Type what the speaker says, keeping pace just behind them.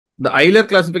The Euler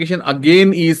classification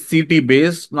again is CT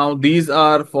based. Now these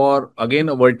are for again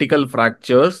vertical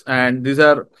fractures, and these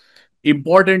are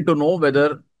important to know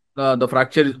whether the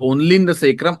fracture is only in the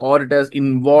sacrum or it has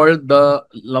involved the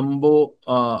lumbo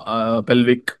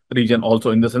pelvic region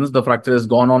also, in the sense the fracture has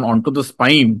gone on onto the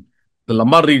spine, the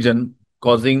lumbar region,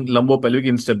 causing lumbo-pelvic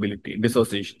instability,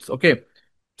 dissociations. Okay.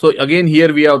 So again,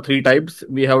 here we have three types.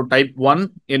 We have type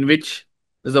 1, in which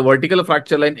there's a vertical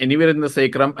fracture line anywhere in the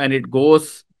sacrum and it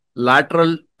goes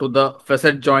lateral to the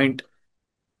facet joint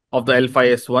of the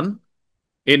L5S1.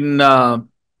 In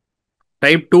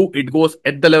type 2, it goes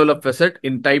at the level of facet.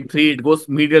 In type 3, it goes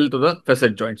medial to the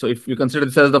facet joint. So if you consider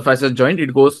this as the facet joint,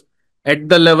 it goes at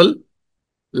the level,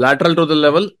 lateral to the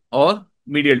level, or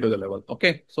medial to the level.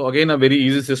 Okay. So again, a very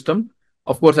easy system.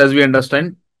 Of course, as we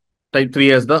understand, type 3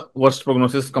 has the worst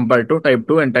prognosis compared to type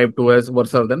 2, and type 2 has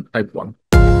worse than type 1.